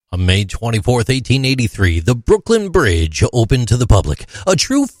On May 24th, 1883, the Brooklyn Bridge opened to the public, a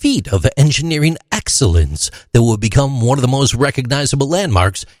true feat of engineering excellence that would become one of the most recognizable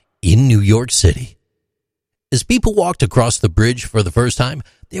landmarks in New York City. As people walked across the bridge for the first time,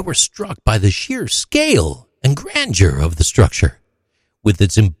 they were struck by the sheer scale and grandeur of the structure, with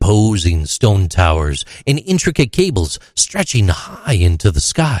its imposing stone towers and intricate cables stretching high into the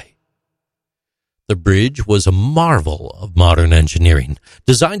sky. The bridge was a marvel of modern engineering,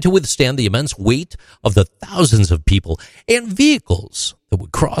 designed to withstand the immense weight of the thousands of people and vehicles that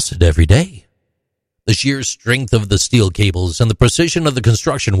would cross it every day. The sheer strength of the steel cables and the precision of the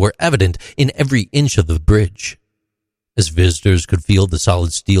construction were evident in every inch of the bridge, as visitors could feel the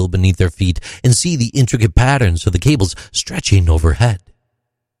solid steel beneath their feet and see the intricate patterns of the cables stretching overhead.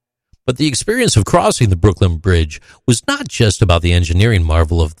 But the experience of crossing the Brooklyn Bridge was not just about the engineering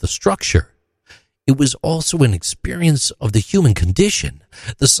marvel of the structure. It was also an experience of the human condition,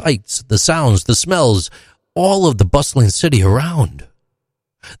 the sights, the sounds, the smells, all of the bustling city around.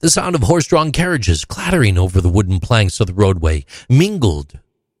 The sound of horse-drawn carriages clattering over the wooden planks of the roadway mingled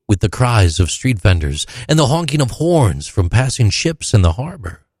with the cries of street vendors and the honking of horns from passing ships in the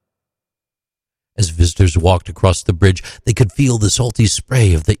harbor. As visitors walked across the bridge, they could feel the salty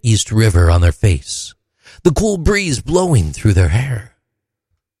spray of the East River on their face, the cool breeze blowing through their hair,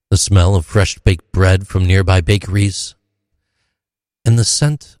 the smell of fresh-baked bread from nearby bakeries, and the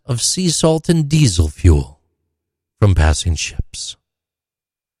scent of sea salt and diesel fuel from passing ships.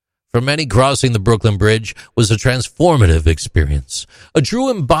 For many, crossing the Brooklyn Bridge was a transformative experience, a true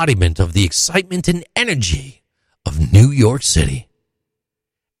embodiment of the excitement and energy of New York City.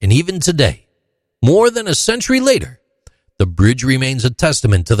 And even today, more than a century later, the bridge remains a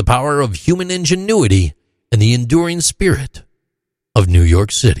testament to the power of human ingenuity and the enduring spirit of New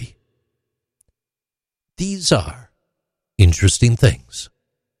York City. These are Interesting Things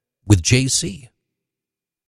with JC.